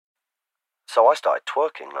So I started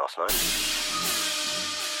twerking last night.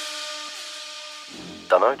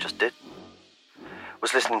 Dunno, just did.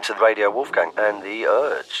 Was listening to the Radio Wolfgang and the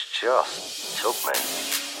urge just took me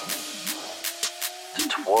to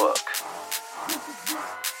twerk.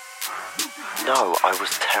 No, I was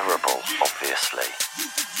terrible, obviously.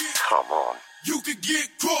 Come on. You could get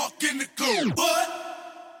caught in the club, but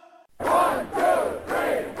 1, 2,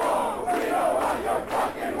 3, 4. We don't want your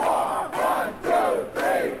fucking war. 1, 2,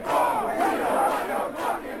 3, 4. We don't want your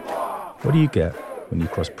fucking war. What do you get when you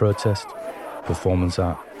cross protest, performance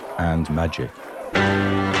art, and magic?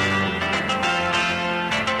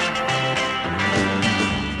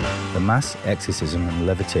 The mass exorcism and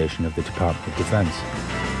levitation of the Department of Defense.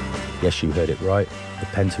 Yes, you heard it right. The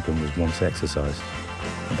Pentagon was once exorcised,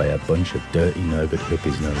 and by a bunch of dirty, no-good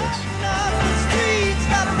hippies, no less.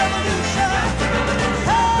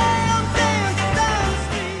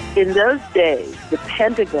 In those days, the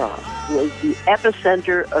Pentagon was the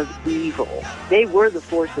epicenter of evil. They were the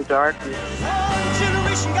force of darkness. One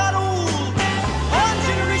generation got old, one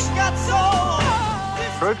generation got sold.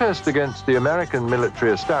 Protest against the American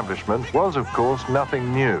military establishment was, of course,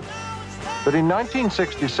 nothing new. But in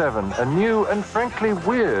 1967, a new and frankly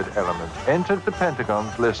weird element entered the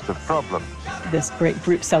Pentagon's list of problems. This great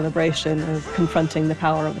group celebration of confronting the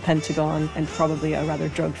power of the Pentagon, and probably a rather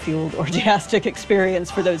drug-fueled orgiastic experience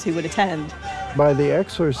for those who would attend. By the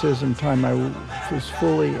exorcism time, I was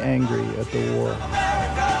fully angry at the war.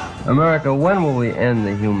 America, when will we end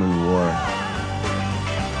the human war?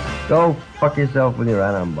 Go fuck yourself with your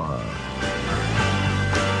atom bomb.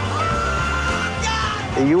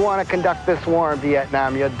 You want to conduct this war in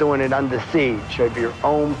Vietnam, you're doing it under siege of your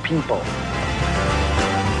own people.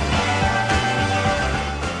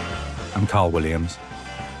 I'm Carl Williams.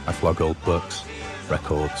 I flog old books,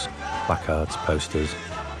 records, placards, posters,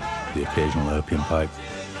 the occasional opium pipe,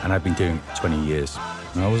 and I've been doing it for 20 years.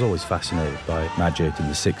 And I was always fascinated by magic in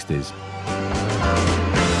the 60s.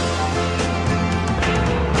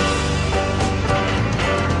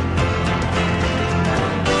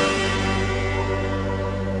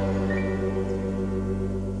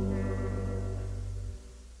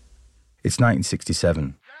 It's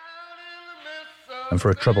 1967, and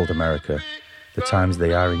for a troubled America, the times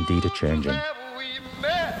they are indeed a-changing.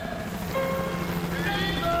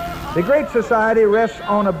 The Great Society rests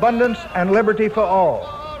on abundance and liberty for all.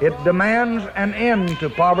 It demands an end to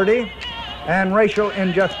poverty and racial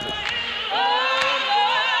injustice.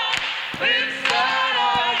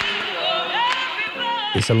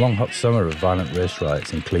 It's a long hot summer of violent race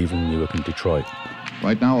riots in Cleveland, Newark and Detroit.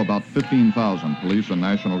 Right now, about 15,000 police and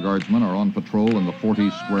National Guardsmen are on patrol in the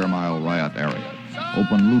 40-square-mile riot area.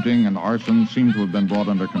 Open looting and arson seem to have been brought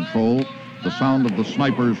under control. The sound of the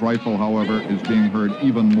sniper's rifle, however, is being heard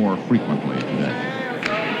even more frequently today.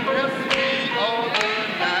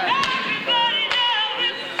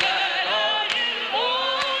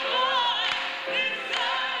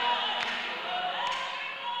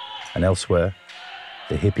 And elsewhere,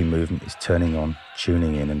 the hippie movement is turning on,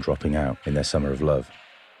 tuning in and dropping out in their summer of love.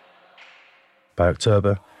 By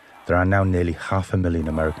October, there are now nearly 500,000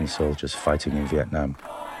 American soldiers fighting in Vietnam.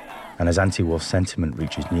 And as anti-war sentiment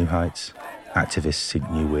reaches new heights, activists seek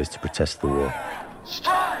new ways to protest the war.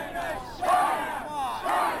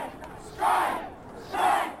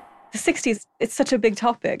 The 60s, it's such a big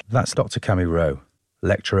topic. That's Dr. Cami Rowe,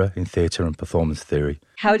 lecturer in theatre and performance theory.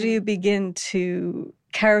 How do you begin to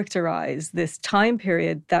characterize this time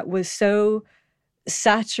period that was so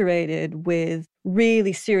saturated with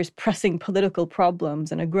really serious pressing political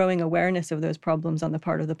problems and a growing awareness of those problems on the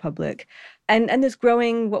part of the public, and this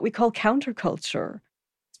growing what we call counterculture?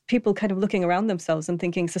 People kind of looking around themselves and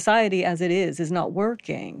thinking society as it is not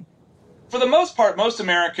working. For the most part, most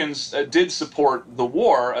Americans did support the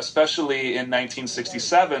war, especially in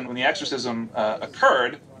 1967 when the exorcism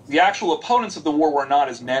occurred. The actual opponents of the war were not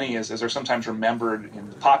as many as are sometimes remembered in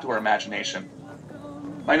the popular imagination.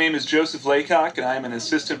 My name is Joseph Laycock, and I am an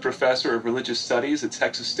assistant professor of religious studies at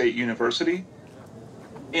Texas State University.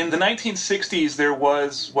 In the 1960s, there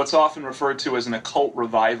was what's often referred to as an occult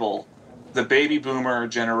revival. The baby boomer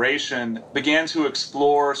generation began to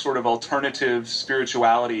explore sort of alternative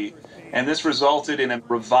spirituality, and this resulted in a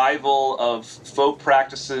revival of folk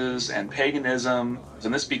practices and paganism,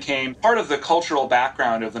 and this became part of the cultural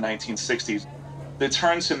background of the 1960s. The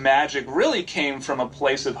turn to magic really came from a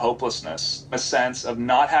place of hopelessness, a sense of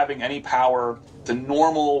not having any power. The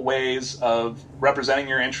normal ways of representing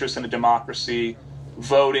your interests in a democracy,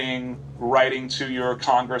 voting, writing to your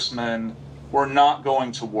congressman, were not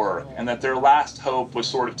going to work, and that their last hope was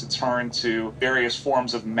sort of to turn to various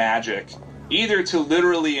forms of magic, either to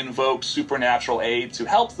literally invoke supernatural aid to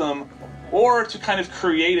help them, or to kind of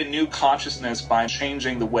create a new consciousness by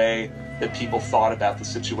changing the way that people thought about the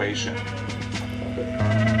situation.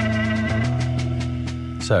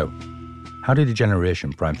 So, how did a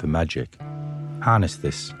generation primed for magic harness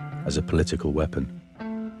this as a political weapon?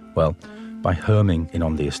 Well, by homing in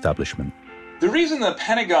on the establishment. The reason the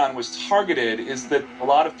Pentagon was targeted is that a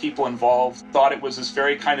lot of people involved thought it was this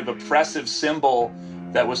very kind of oppressive symbol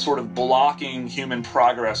that was sort of blocking human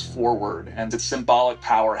progress forward, and its symbolic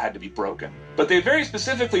power had to be broken. But they very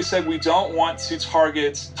specifically said, we don't want to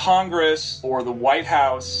target Congress or the White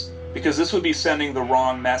House because this would be sending the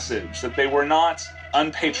wrong message, that they were not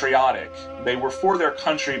unpatriotic. They were for their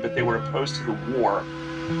country, but they were opposed to the war.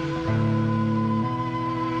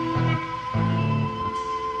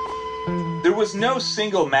 There was no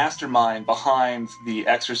single mastermind behind the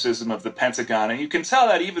exorcism of the Pentagon, and you can tell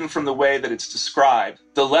that even from the way that it's described,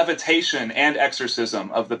 the levitation and exorcism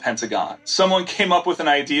of the Pentagon. Someone came up with an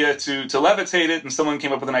idea to levitate it, and someone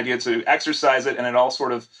came up with an idea to exorcise it, and it all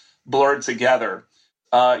sort of blurred together.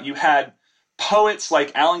 You had poets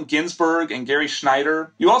like Allen Ginsberg and Gary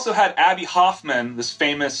Schneider. You also had Abby Hoffman, this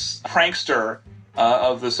famous prankster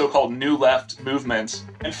of the so-called New Left movement.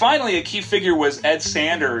 And finally, a key figure was Ed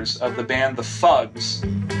Sanders of the band The Fugs.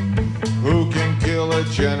 Who can kill a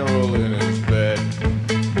general in his bed?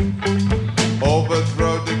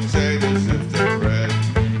 Overthrow dictators if they're red.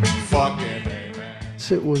 Fucking amen.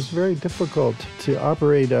 It was very difficult to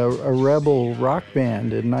operate a rebel rock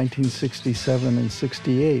band in 1967 and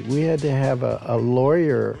 68. We had to have a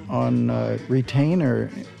lawyer on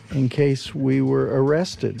retainer in case we were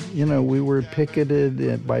arrested. You know, we were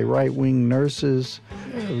picketed by right-wing nurses,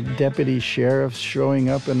 deputy sheriffs showing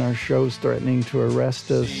up in our shows threatening to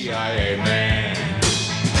arrest us.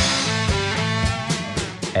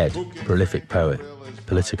 Ed, prolific poet,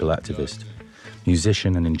 political activist,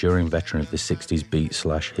 musician and enduring veteran of the 60s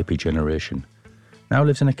beat/hippie generation, now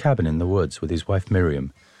lives in a cabin in the woods with his wife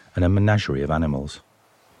Miriam and a menagerie of animals.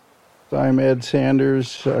 I'm Ed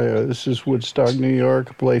Sanders. This is Woodstock, New York,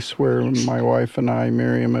 a place where my wife and I,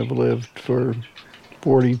 Miriam, have lived for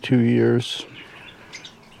 42 years.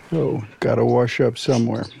 So, gotta wash up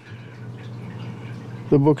somewhere.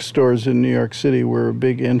 The bookstores in New York City were a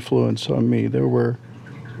big influence on me. They were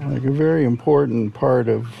like a very important part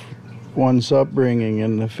of one's upbringing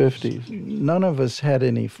in the 50s. None of us had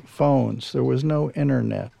any phones. There was no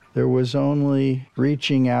internet. There was only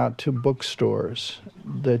reaching out to bookstores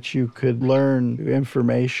that you could learn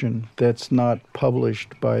information that's not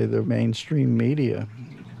published by the mainstream media.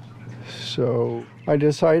 So I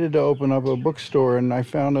decided to open up a bookstore, and I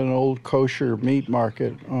found an old kosher meat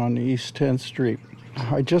market on East 10th Street.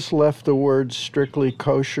 I just left the word strictly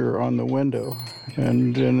kosher on the window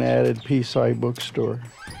and then added Peace Eye Bookstore.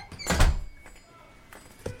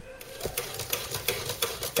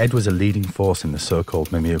 Ed was a leading force in the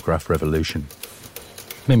so-called mimeograph revolution.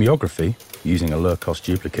 Mimeography, using a low-cost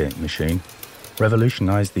duplicating machine,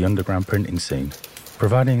 revolutionized the underground printing scene,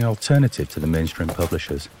 providing an alternative to the mainstream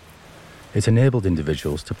publishers. It enabled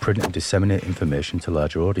individuals to print and disseminate information to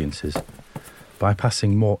larger audiences,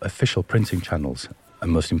 bypassing more official printing channels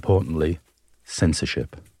and, most importantly,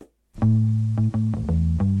 censorship.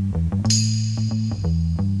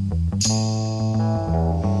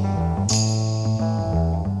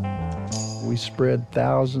 We spread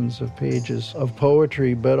thousands of pages of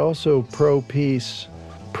poetry, but also pro-peace,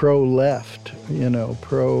 pro-left,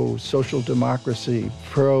 pro-social democracy,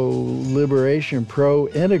 pro-liberation,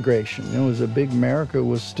 pro-integration. It was a big America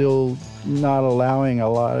was still not allowing a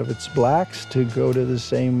lot of its blacks to go to the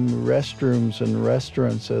same restrooms and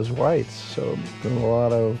restaurants as whites. So there was a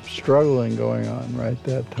lot of struggling going on right at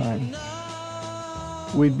that time.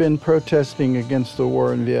 We'd been protesting against the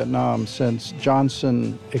war in Vietnam since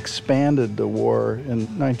Johnson expanded the war in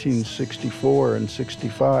 1964 and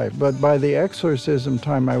 65. But by the exorcism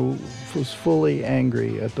time, I was fully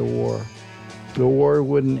angry at the war. The war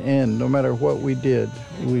wouldn't end, no matter what we did.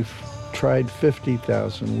 We've tried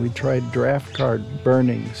 50,000. We tried draft card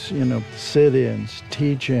burnings, sit-ins,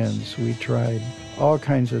 teach-ins. We tried all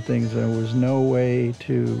kinds of things. There was no way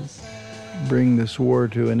to bring this war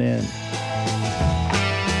to an end.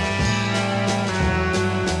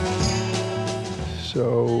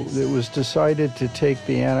 So it was decided to take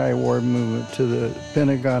the anti-war movement to the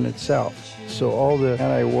Pentagon itself. So all the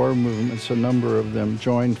anti-war movements, a number of them,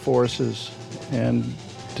 joined forces and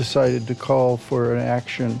decided to call for an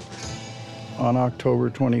action on October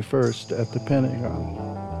 21st at the Pentagon.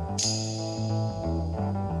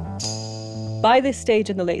 By this stage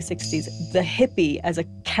in the late 60s, the hippie as a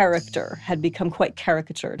character had become quite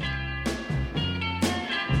caricatured.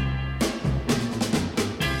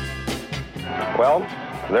 Well,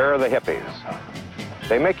 They're the hippies.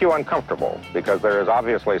 They make you uncomfortable because there is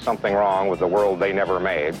obviously something wrong with the world they never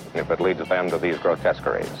made if it leads them to these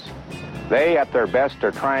grotesqueries. They, at their best,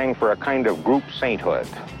 are trying for a kind of group sainthood,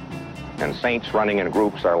 and saints running in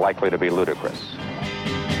groups are likely to be ludicrous.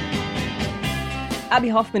 Abbie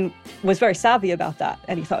Hoffman was very savvy about that,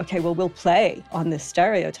 and he thought, okay, well, we'll play on this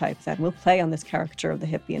stereotype then. We'll play on this caricature of the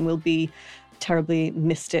hippie, and we'll be terribly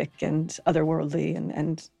mystic and otherworldly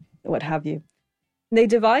and what have you. They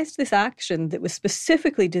devised this action that was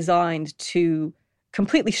specifically designed to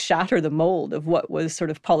completely shatter the mold of what was sort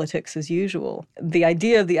of politics as usual. The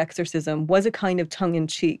idea of the exorcism was a kind of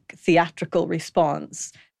tongue-in-cheek theatrical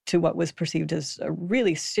response to what was perceived as a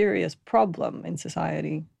really serious problem in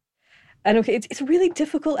society. And okay, it's really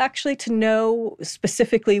difficult actually to know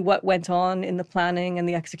specifically what went on in the planning and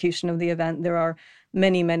the execution of the event. There are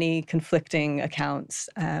many, many conflicting accounts.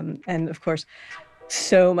 And of course,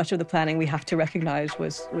 so much of the planning we have to recognize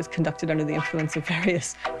was conducted under the influence of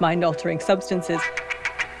various mind-altering substances.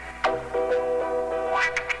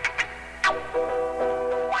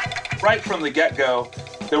 Right from the get-go,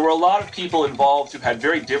 there were a lot of people involved who had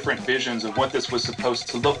very different visions of what this was supposed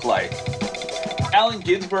to look like. Allen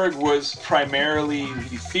Ginsberg was primarily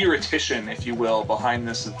the theoretician, if you will, behind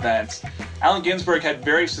this event. Allen Ginsberg had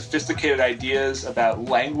very sophisticated ideas about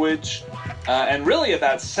language and really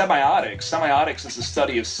about semiotics. Semiotics is the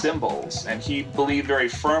study of symbols, and he believed very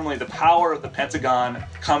firmly the power of the Pentagon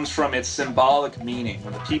comes from its symbolic meaning.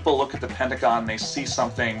 When the people look at the Pentagon, they see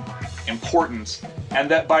something important,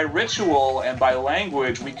 and that by ritual and by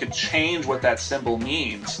language, we could change what that symbol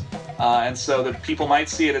means. And so that people might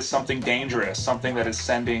see it as something dangerous, something that is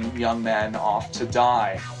sending young men off to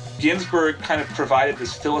die. Ginsberg kind of provided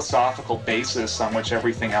this philosophical basis on which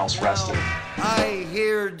everything else rested. I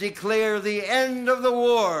here declare the end of the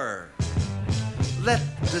war. Let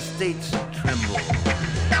the states tremble.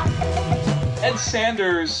 Ed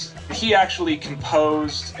Sanders, he actually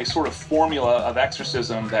composed a sort of formula of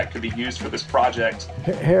exorcism that could be used for this project.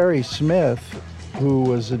 Harry Smith, who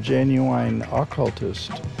was a genuine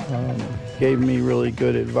occultist, gave me really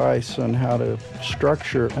good advice on how to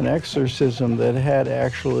structure an exorcism that had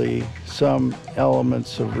actually some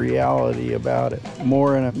elements of reality about it,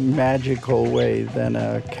 more in a magical way than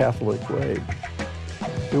a Catholic way.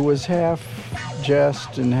 It was half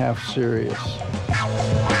jest and half serious.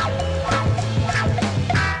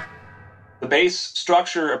 The base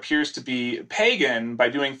structure appears to be pagan by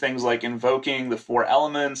doing things like invoking the four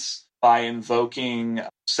elements, by invoking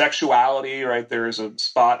sexuality, right? There is a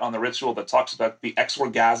spot on the ritual that talks about the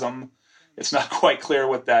exorgasm. It's not quite clear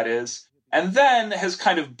what that is. And then has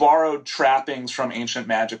kind of borrowed trappings from ancient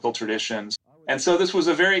magical traditions. And so this was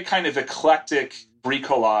a very kind of eclectic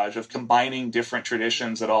bricolage of combining different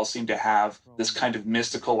traditions that all seem to have this kind of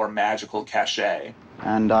mystical or magical cachet.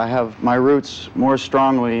 And I have my roots more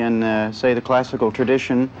strongly in, say, the classical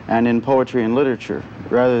tradition and in poetry and literature,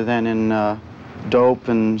 rather than in dope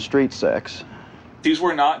and street sex. These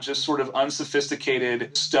were not just sort of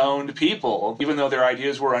unsophisticated, stoned people. Even though their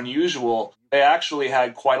ideas were unusual, they actually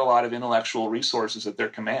had quite a lot of intellectual resources at their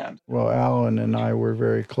command. Well, Alan and I were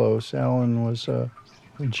very close. Alan was a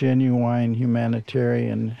genuine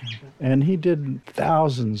humanitarian, and he did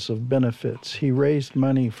thousands of benefits. He raised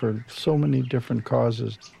money for so many different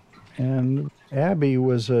causes. And Abbie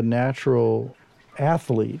was a natural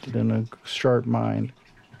athlete and a sharp mind.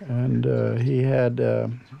 And he had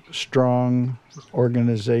strong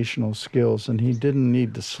organizational skills, and he didn't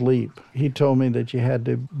need to sleep. He told me that you had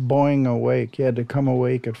to boing awake. You had to come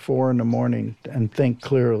awake at 4 a.m. and think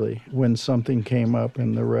clearly when something came up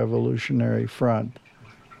in the Revolutionary Front.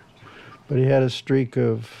 But he had a streak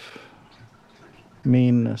of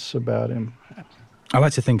meanness about him. I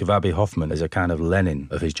like to think of Abbie Hoffman as a kind of Lenin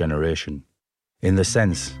of his generation, in the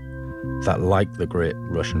sense that, like the great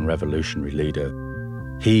Russian revolutionary leader,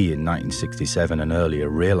 he, in 1967 and earlier,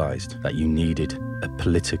 realized that you needed a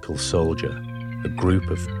political soldier, a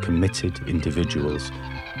group of committed individuals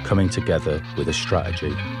coming together with a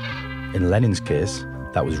strategy. In Lenin's case,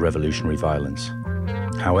 that was revolutionary violence.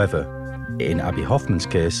 However, in Abbie Hoffman's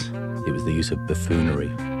case, it was the use of buffoonery,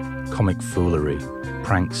 comic foolery,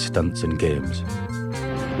 pranks, stunts, and games.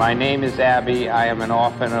 My name is Abbie. I am an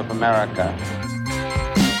orphan of America.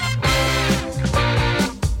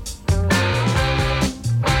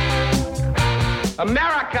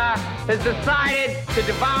 America has decided to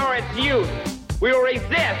devour its youth. We will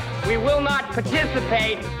resist. We will not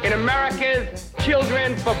participate in America's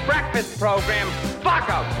Children for Breakfast program. Fuck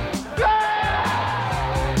them!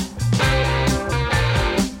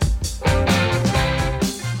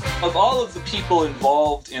 Of all of the people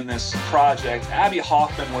involved in this project, Abbie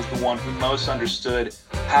Hoffman was the one who most understood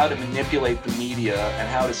how to manipulate the media and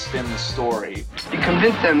how to spin the story. You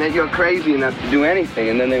convince them that you're crazy enough to do anything,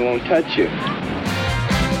 and then they won't touch you.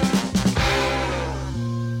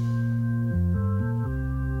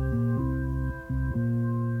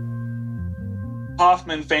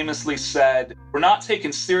 Hoffman famously said, "We're not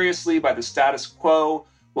taken seriously by the status quo.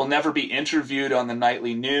 We'll never be interviewed on the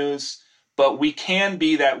nightly news, but we can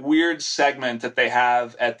be that weird segment that they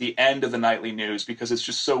have at the end of the nightly news because it's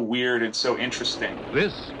just so weird and so interesting."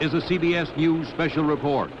 This is a CBS News special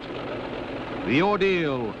report. The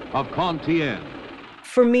ordeal of Comtienne.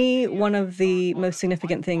 For me, one of the most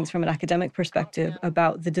significant things from an academic perspective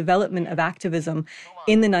about the development of activism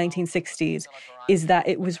in the 1960s is that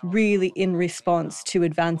it was really in response to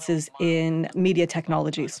advances in media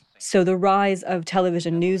technologies. So the rise of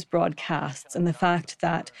television news broadcasts and the fact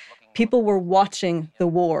that people were watching the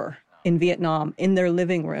war in Vietnam in their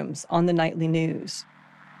living rooms on the nightly news.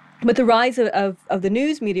 But the rise of the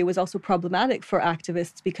news media was also problematic for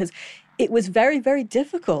activists because it was very, very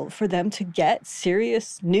difficult for them to get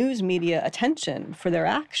serious news media attention for their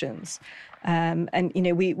actions. And, you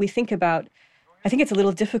know, we think about, I think it's a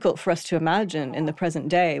little difficult for us to imagine in the present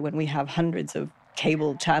day when we have hundreds of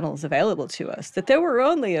cable channels available to us, that there were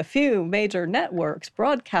only a few major networks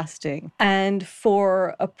broadcasting. And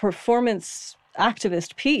for a performance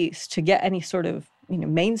activist piece to get any sort of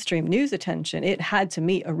mainstream news attention, it had to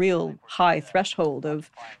meet a real high threshold of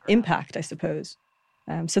impact, I suppose.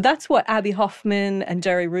 So that's what Abby Hoffman and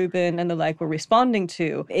Jerry Rubin and the like were responding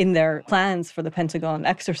to in their plans for the Pentagon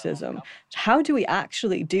exorcism. How do we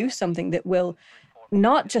actually do something that will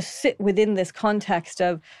not just sit within this context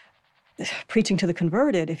of preaching to the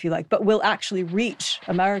converted, if you like, but will actually reach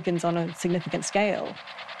Americans on a significant scale?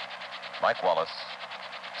 Mike Wallace,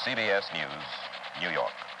 CBS News, New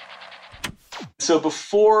York. So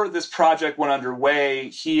before this project went underway,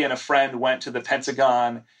 he and a friend went to the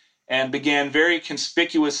Pentagon and began very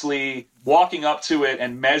conspicuously walking up to it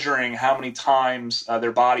and measuring how many times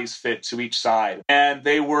their bodies fit to each side. And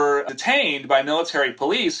they were detained by military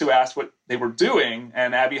police who asked what they were doing,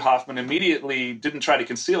 and Abby Hoffman immediately didn't try to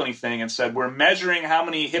conceal anything and said, "We're measuring how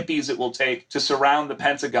many hippies it will take to surround the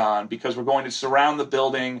Pentagon because we're going to surround the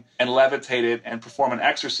building and levitate it and perform an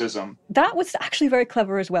exorcism." That was actually very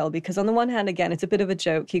clever as well, because on the one hand, again, it's a bit of a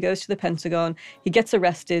joke. He goes to the Pentagon, he gets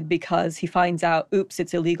arrested because he finds out, oops,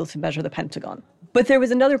 it's illegal to measure the Pentagon. But there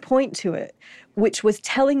was another point to it, which was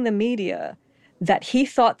telling the media that he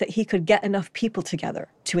thought that he could get enough people together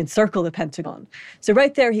to encircle the Pentagon. So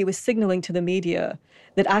right there, he was signaling to the media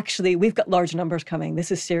that actually, we've got large numbers coming.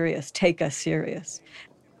 This is serious. Take us serious.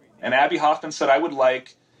 And Abby Hoffman said, "I would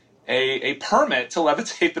like a permit to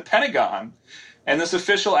levitate the Pentagon." And this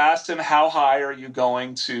official asked him, "How high are you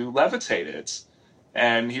going to levitate it?"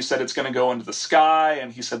 And he said, "It's going to go into the sky."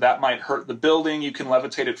 And he said, "That might hurt the building. You can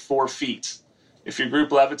levitate it 4 feet. If your group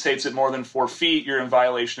levitates it more than 4 feet, you're in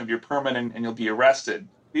violation of your permit and you'll be arrested."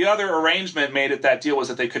 The other arrangement made at that deal was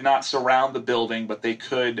that they could not surround the building, but they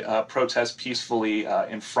could protest peacefully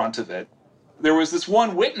in front of it. There was this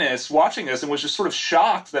one witness watching this and was just sort of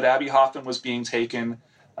shocked that Abby Hoffman was being taken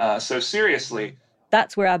so seriously.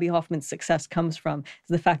 That's where Abby Hoffman's success comes from, is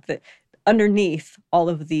the fact that underneath all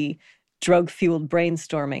of the drug-fueled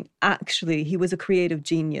brainstorming, actually, he was a creative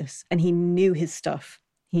genius and he knew his stuff.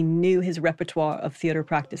 He knew his repertoire of theater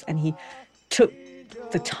practice, and he took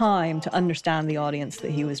the time to understand the audience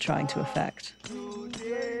that he was trying to affect.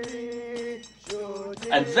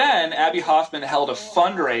 And then Abby Hoffman held a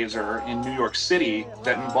fundraiser in New York City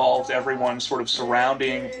that involved everyone sort of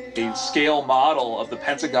surrounding a scale model of the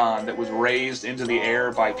Pentagon that was raised into the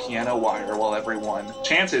air by piano wire while everyone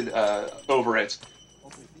chanted over it.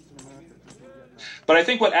 But I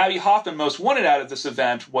think what Abby Hoffman most wanted out of this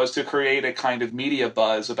event was to create a kind of media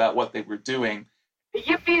buzz about what they were doing. The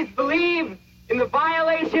yippies believe in the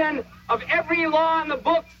violation of every law in the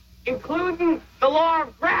books, including the law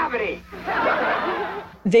of gravity.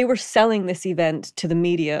 They were selling this event to the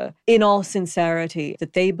media in all sincerity,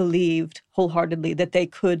 that they believed wholeheartedly that they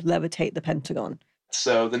could levitate the Pentagon.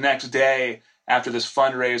 So the next day after this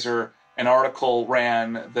fundraiser, an article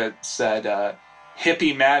ran that said,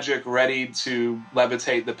 "Hippie magic ready to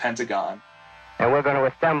levitate the Pentagon." And we're going to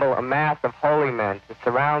assemble a mass of holy men to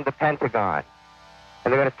surround the Pentagon.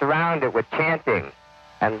 And they're going to surround it with chanting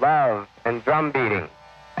and love and drum beating.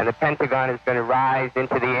 And the Pentagon is going to rise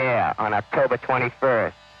into the air on October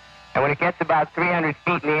 21st. And when it gets about 300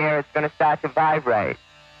 feet in the air, it's going to start to vibrate.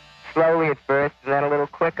 Slowly at first, and then a little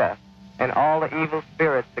quicker. And all the evil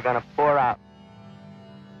spirits are going to pour out.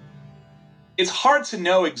 It's hard to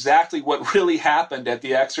know exactly what really happened at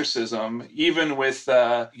the exorcism, even with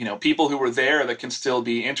people who were there that can still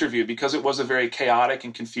be interviewed, because it was a very chaotic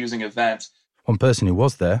and confusing event. One person who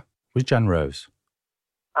was there was Jan Rose.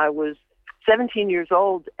 I was 17 years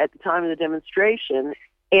old at the time of the demonstration,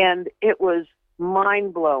 and it was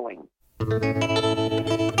mind-blowing.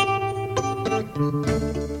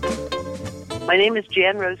 My name is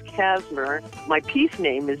Jan Rose Kasmer. My piece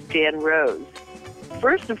name is Jan Rose.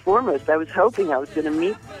 First and foremost, I was hoping I was going to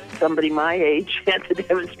meet somebody my age at the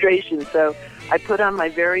demonstration, so I put on my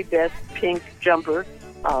very best pink jumper,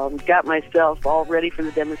 got myself all ready for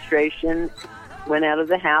the demonstration, went out of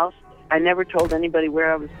the house. I never told anybody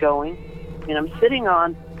where I was going, and I'm sitting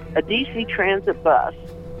on a D.C. transit bus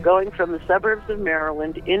going from the suburbs of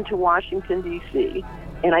Maryland into Washington, D.C.,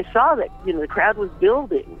 and I saw that, the crowd was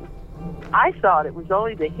building. I thought it was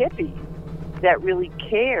only the hippies that really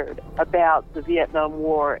cared about the Vietnam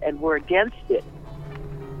War and were against it.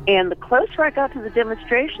 And the closer I got to the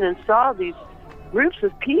demonstration and saw these groups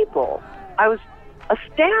of people, I was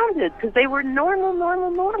astounded because they were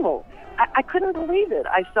normal. I couldn't believe it.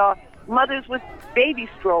 I saw mothers with baby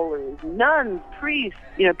strollers, nuns, priests,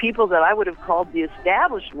 people that I would have called the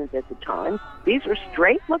establishment at the time. These were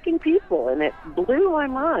straight-looking people, and it blew my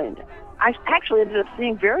mind. I actually ended up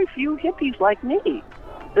seeing very few hippies like me.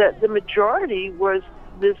 The majority was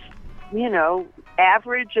this,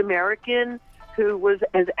 average American who was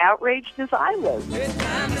as outraged as I was. It's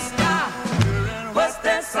time to stop. What's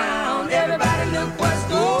that sound? Everybody look what's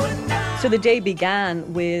going down. So the day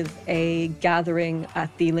began with a gathering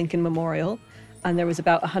at the Lincoln Memorial, and there was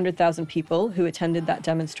about 100,000 people who attended that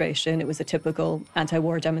demonstration. It was a typical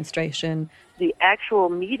anti-war demonstration. The actual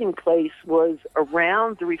meeting place was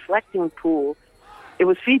around the reflecting pool. It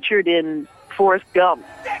was featured in Forrest Gump.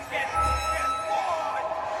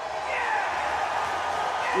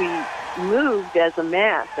 We moved as a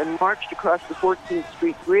mass and marched across the 14th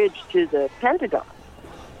Street Bridge to the Pentagon.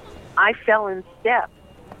 I fell in step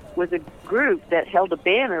with a group that held a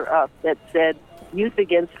banner up that said, Youth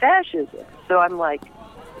Against Fascism. So I'm like,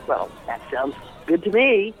 well, that sounds good to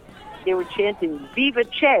me. They were chanting, Viva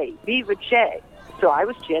Che, Viva Che. So I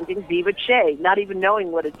was chanting Viva Che, not even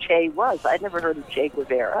knowing what a Che was. I'd never heard of Che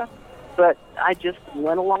Guevara. But I just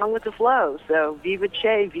went along with the flow. So Viva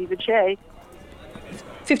Che, Viva Che.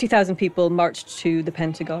 50,000 people marched to the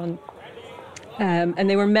Pentagon, and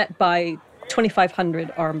they were met by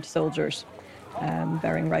 2,500 armed soldiers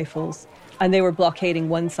bearing rifles, and they were blockading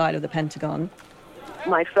one side of the Pentagon.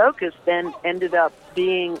 My focus then ended up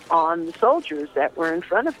being on the soldiers that were in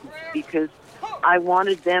front of me because I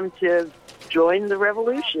wanted them to join the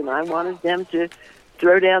revolution. I wanted them to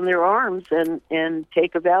throw down their arms and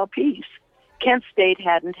take a vow of peace. Kent State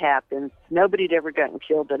hadn't happened. Nobody had ever gotten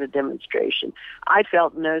killed at a demonstration. I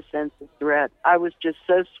felt no sense of threat. I was just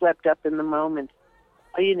so swept up in the moment,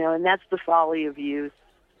 and that's the folly of youth.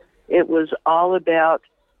 It was all about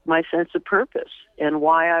my sense of purpose and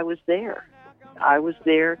why I was there. I was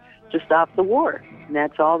there to stop the war, and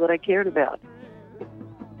that's all that I cared about.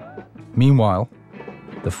 Meanwhile,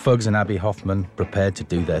 the thugs and Abby Hoffman prepared to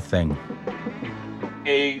do their thing.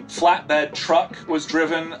 A flatbed truck was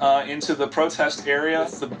driven into the protest area.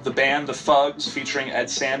 The band, the Thugs, featuring Ed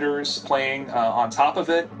Sanders, playing on top of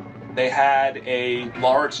it. They had a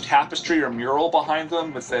large tapestry or mural behind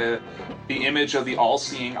them with the image of the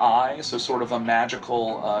all-seeing eye, so sort of a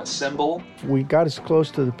magical symbol. We got as close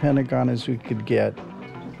to the Pentagon as we could get,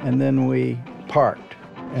 and then we parked,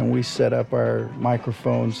 and we set up our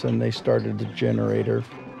microphones, and they started the generator.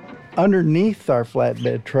 Underneath our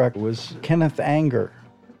flatbed truck was Kenneth Anger.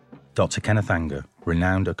 Dr. Kenneth Anger,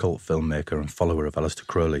 renowned occult filmmaker and follower of Aleister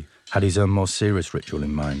Crowley, had his own more serious ritual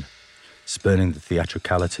in mind. Spurning the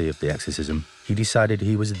theatricality of the exorcism, he decided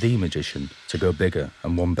he was the magician to go bigger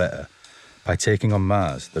and one better by taking on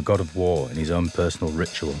Mars, the god of war, in his own personal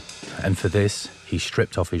ritual. And for this, he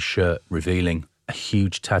stripped off his shirt, revealing a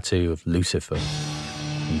huge tattoo of Lucifer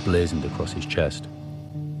emblazoned across his chest.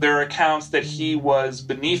 There are accounts that he was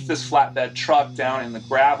beneath this flatbed truck down in the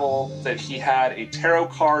gravel, that he had a tarot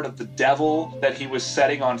card of the devil that he was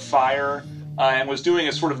setting on fire, and was doing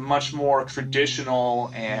a sort of much more traditional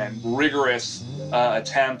and rigorous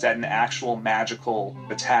attempt at an actual magical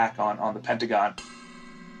attack on the Pentagon.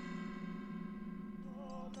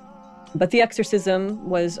 But the exorcism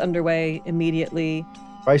was underway immediately.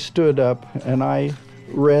 I stood up and I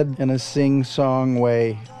read in a sing-song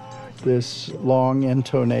way this long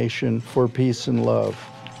intonation for peace and love.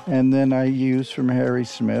 And then I used from Harry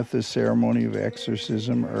Smith the ceremony of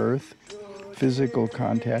exorcism, earth, physical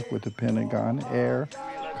contact with the Pentagon, air,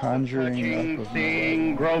 conjuring up of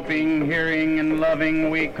Seeing, groping, hearing, and loving,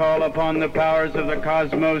 we call upon the powers of the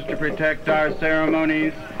cosmos to protect our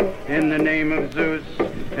ceremonies. In the name of Zeus,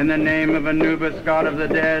 in the name of Anubis, god of the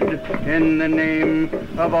dead, in the name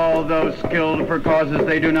of all those skilled for causes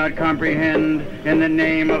they do not comprehend, in the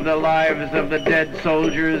name of the lives of the dead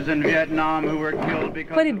soldiers in Vietnam who were killed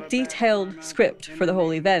because... Quite a detailed script for the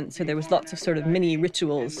whole event, so there was lots of sort of mini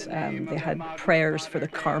rituals. They had prayers for the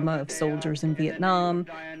karma of soldiers in Vietnam.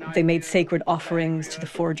 They made sacred offerings to the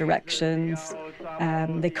four directions.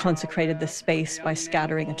 They consecrated the space by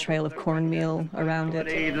scattering a trail of cornmeal around it.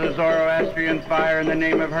 The Zoroastrian fire in the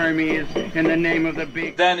name of Hermes, in the name of the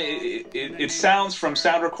big... Then it sounds from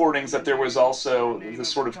sound recordings that there was also this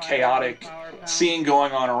sort of chaotic scene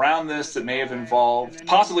going on around this that may have involved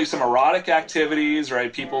possibly some erotic activities,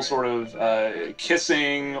 right? People sort of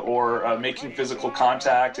kissing or making physical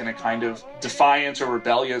contact in a kind of defiant or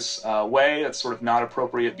rebellious way. That's sort of not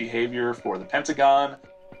appropriate behavior for the Pentagon.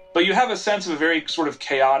 But you have a sense of a very sort of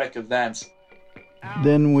chaotic event.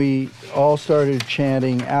 Then we all started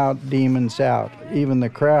chanting, "Out, demons, out." Even the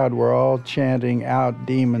crowd were all chanting, "Out,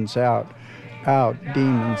 demons, out. Out,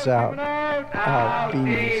 demons, out. Out,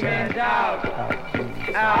 demons, out.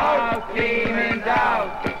 Out, demons,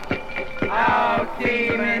 out. Out,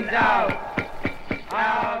 demons, out.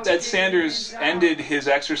 Ed Sanders ended his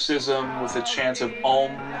exorcism with a chant of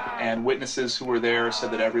Om, and witnesses who were there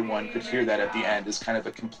said that everyone could hear that at the end as kind of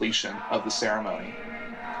a completion of the ceremony.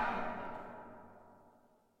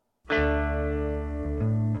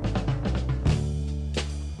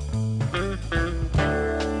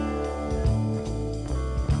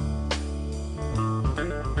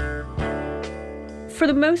 For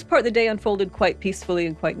the most part, the day unfolded quite peacefully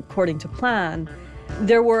and quite according to plan.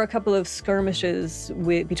 There were a couple of skirmishes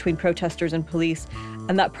between protesters and police,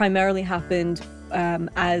 and that primarily happened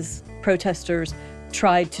as protesters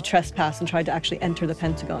tried to trespass and tried to actually enter the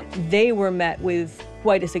Pentagon. They were met with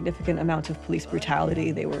quite a significant amount of police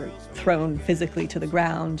brutality. They were thrown physically to the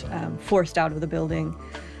ground, forced out of the building,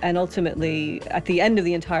 and ultimately, at the end of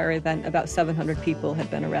the entire event, about 700 people had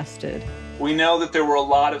been arrested. We know that there were a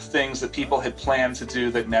lot of things that people had planned to do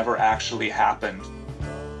that never actually happened.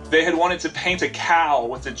 They had wanted to paint a cow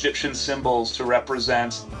with Egyptian symbols to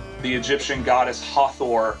represent the Egyptian goddess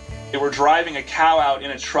Hathor. They were driving a cow out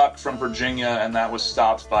in a truck from Virginia, and that was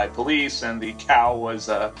stopped by police, and the cow was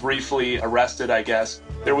briefly arrested, I guess.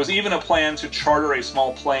 There was even a plan to charter a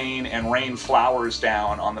small plane and rain flowers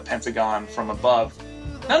down on the Pentagon from above.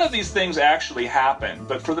 None of these things actually happened,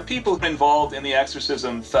 but for the people involved in the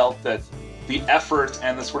exorcism felt that the effort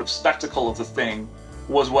and the sort of spectacle of the thing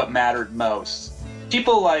was what mattered most.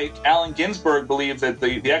 People like Allen Ginsberg believed that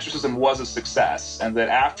the exorcism was a success, and that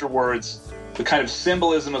afterwards the kind of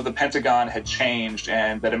symbolism of the Pentagon had changed,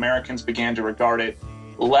 and that Americans began to regard it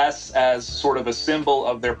less as sort of a symbol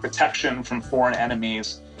of their protection from foreign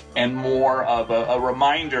enemies and more of a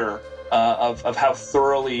reminder of how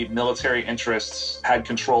thoroughly military interests had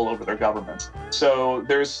control over their government. So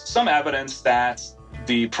there's some evidence that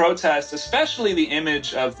the protest, especially the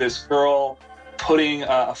image of this girl putting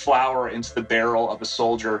a flower into the barrel of a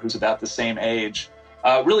soldier who's about the same age,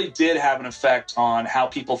 really did have an effect on how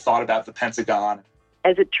people thought about the Pentagon.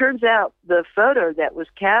 As it turns out, the photo that was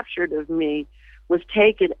captured of me was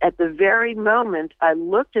taken at the very moment I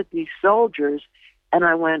looked at these soldiers and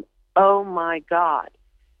I went, oh my God.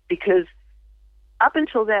 Because up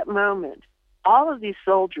until that moment, all of these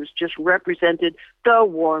soldiers just represented the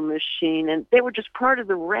war machine, and they were just part of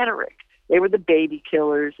the rhetoric. They were the baby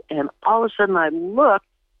killers, and all of a sudden I looked,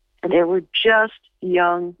 and they were just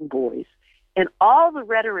young boys. And all the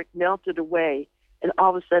rhetoric melted away, and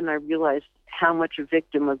all of a sudden I realized how much a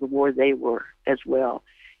victim of the war they were as well.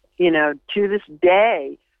 You know, to this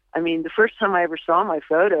day, I mean, the first time I ever saw my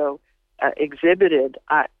photo exhibited,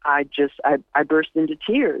 I burst into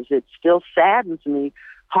tears. It still saddens me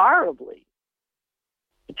horribly.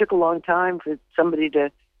 It took a long time for somebody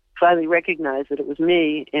to finally recognize that it was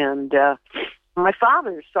me. And my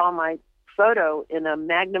father saw my photo in a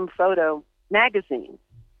Magnum Photo magazine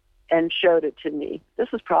and showed it to me.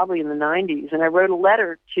 This was probably in the 90s. And I wrote a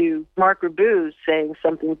letter to Mark Rabuz saying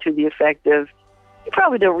something to the effect of, you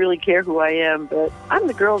probably don't really care who I am, but I'm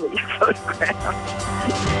the girl that you photographed.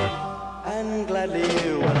 And gladly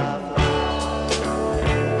will I fly.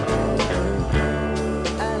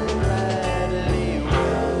 And gladly will I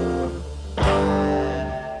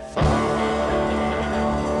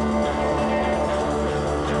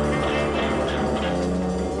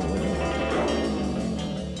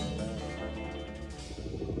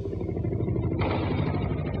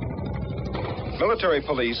fly. military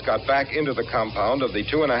police got back into the compound of the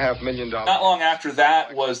 $2.5 million... Not long after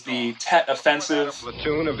that was the Tet Offensive.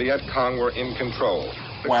 ...platoon of Viet Cong were in control.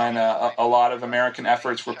 When a lot of American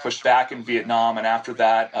efforts were pushed back in Vietnam, and after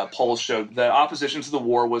that, polls showed that opposition to the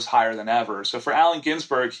war was higher than ever. So for Allen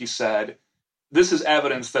Ginsberg, he said, this is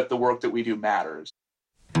evidence that the work that we do matters.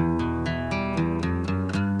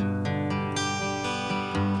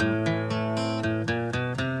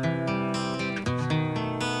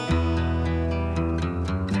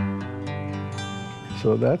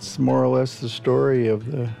 So that's more or less the story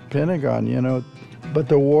of the Pentagon, you know. But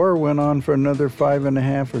the war went on for another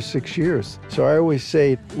 5.5 or 6 years. So I always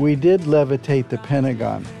say we did levitate the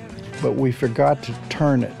Pentagon, but we forgot to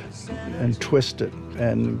turn it and twist it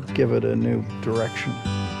and give it a new direction.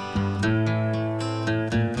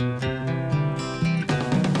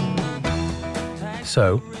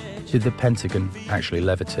 So, did the Pentagon actually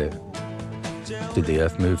levitate? Did the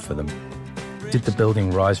Earth move for them? Did the building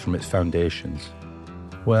rise from its foundations?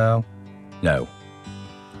 Well, no.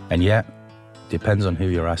 And yet, depends on who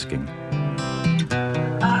you're asking.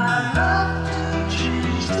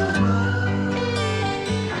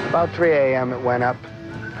 About 3 a.m. it went up.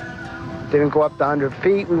 Didn't go up the 100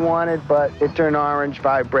 feet we wanted, but it turned orange,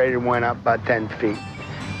 vibrated, and went up about 10 feet.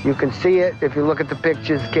 You can see it if you look at the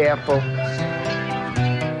pictures careful.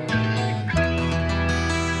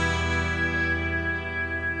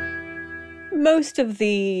 Most of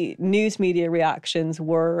the news media reactions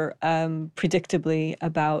were predictably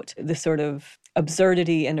about the sort of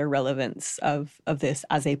absurdity and irrelevance of this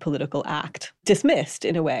as a political act, dismissed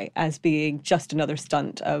in a way as being just another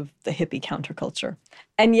stunt of the hippie counterculture.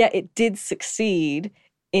 And yet it did succeed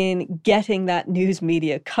in getting that news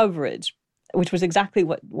media coverage, which was exactly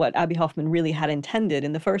what Abbie Hoffman really had intended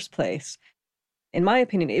in the first place. In my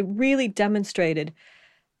opinion, it really demonstrated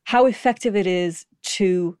how effective it is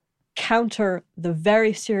to counter the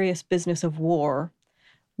very serious business of war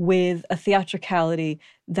with a theatricality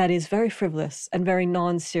that is very frivolous and very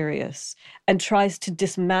non-serious and tries to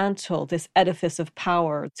dismantle this edifice of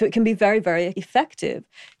power. So it can be very, very effective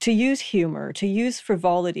to use humor, to use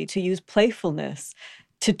frivolity, to use playfulness,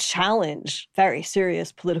 to challenge very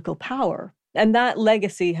serious political power. And that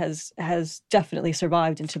legacy has definitely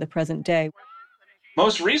survived into the present day.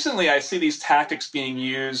 Most recently, I see these tactics being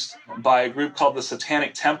used by a group called the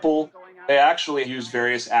Satanic Temple. They actually use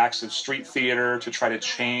various acts of street theater to try to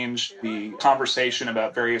change the conversation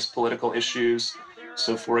about various political issues.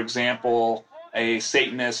 So, for example, a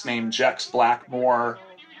Satanist named Jex Blackmore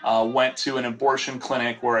went to an abortion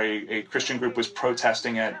clinic where a Christian group was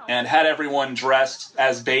protesting it and had everyone dressed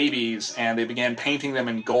as babies, and they began painting them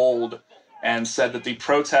in gold and said that the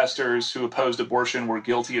protesters who opposed abortion were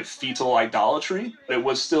guilty of fetal idolatry. It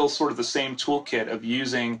was still sort of the same toolkit of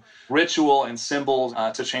using ritual and symbols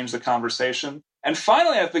to change the conversation. And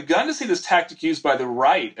finally, I've begun to see this tactic used by the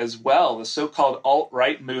right as well. The so-called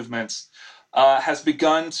alt-right movements has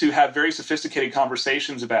begun to have very sophisticated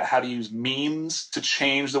conversations about how to use memes to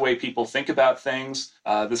change the way people think about things.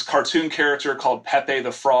 This cartoon character called Pepe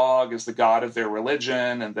the Frog is the god of their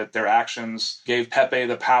religion, and that their actions gave Pepe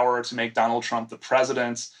the power to make Donald Trump the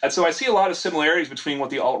president. And so I see a lot of similarities between what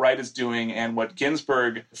the alt-right is doing and what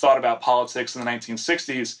Ginsberg thought about politics in the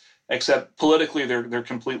 1960s, except politically they're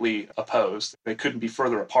completely opposed. They couldn't be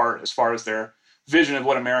further apart as far as their vision of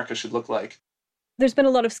what America should look like. There's been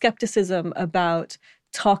a lot of skepticism about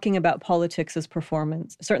talking about politics as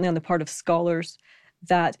performance, certainly on the part of scholars,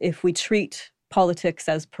 that if we treat politics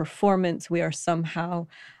as performance, we are somehow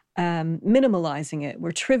minimalizing it,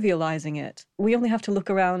 we're trivializing it. We only have to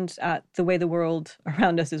look around at the way the world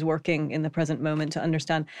around us is working in the present moment to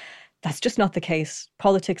understand that's just not the case.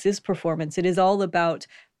 Politics is performance. It is all about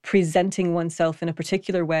presenting oneself in a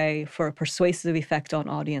particular way for a persuasive effect on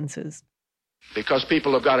audiences. Because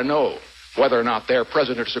people have got to know whether or not their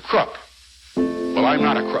president's a crook. Well, I'm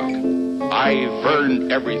not a crook. I've earned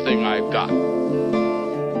everything I've got.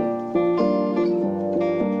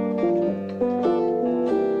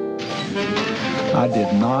 I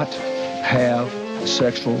did not have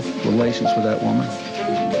sexual relations with that woman,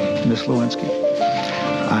 Miss Lewinsky.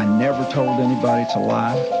 I never told anybody to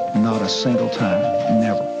lie, not a single time,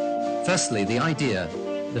 never. Firstly, the idea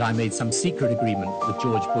that I made some secret agreement with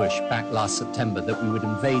George Bush back last September that we would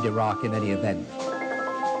invade Iraq in any event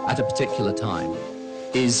at a particular time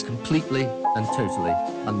is completely and totally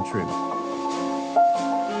untrue.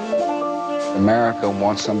 America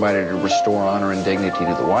wants somebody to restore honor and dignity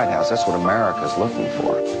to the White House. That's what America's looking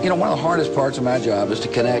for. You know, one of the hardest parts of my job is to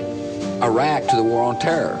connect Iraq to the war on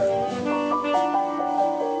terror.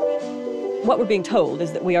 What we're being told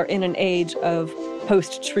is that we are in an age of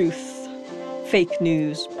post-truth, fake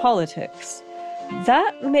news politics.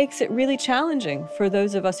 That makes it really challenging for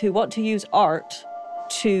those of us who want to use art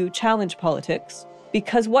to challenge politics,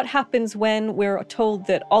 because what happens when we're told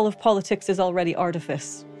that all of politics is already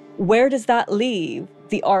artifice? Where does that leave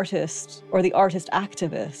the artist or the artist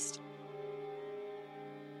activist?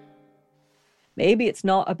 Maybe it's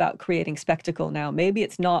not about creating spectacle now. Maybe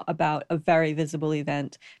it's not about a very visible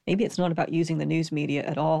event. Maybe it's not about using the news media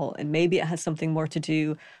at all. And maybe it has something more to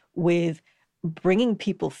do with bringing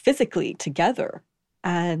people physically together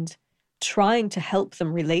and trying to help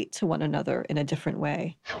them relate to one another in a different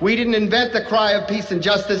way. We didn't invent the cry of peace and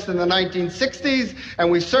justice in the 1960s,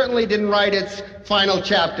 and we certainly didn't write its final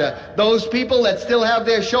chapter. Those people that still have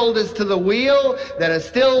their shoulders to the wheel, that are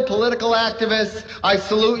still political activists, I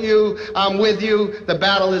salute you, I'm with you, the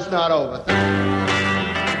battle is not over.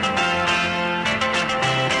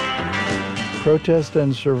 Protest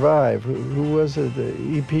and survive. Who was it?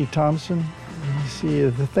 E.P. Thompson? You see,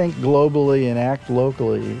 to think globally and act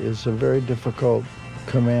locally is a very difficult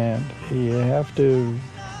command. You have to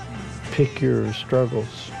pick your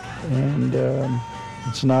struggles, and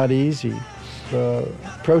it's not easy. So,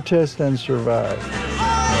 protest and survive.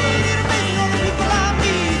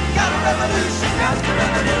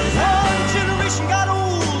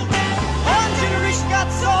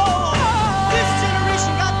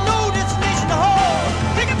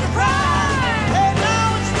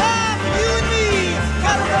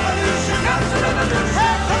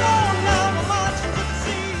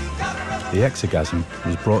 The Exorgasm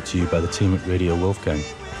was brought to you by the team at Radio Wolfgang.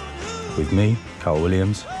 With me, Carl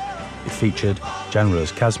Williams. It featured Jan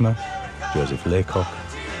Rose Kazma, Joseph Laycock,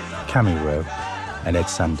 Cammy Rowe, and Ed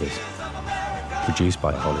Sanders. Produced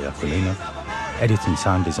by Holly Aquilina. Edit and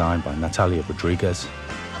sound design by Natalia Rodriguez.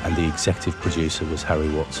 And the executive producer was Harry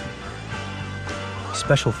Watson.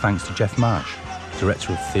 Special thanks to Jeff Marsh,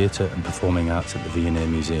 Director of Theatre and Performing Arts at the V&A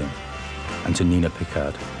Museum, and to Nina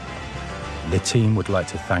Pickard. The team would like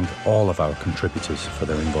to thank all of our contributors for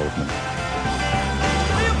their involvement.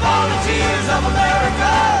 Volunteers of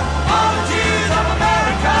America, volunteers.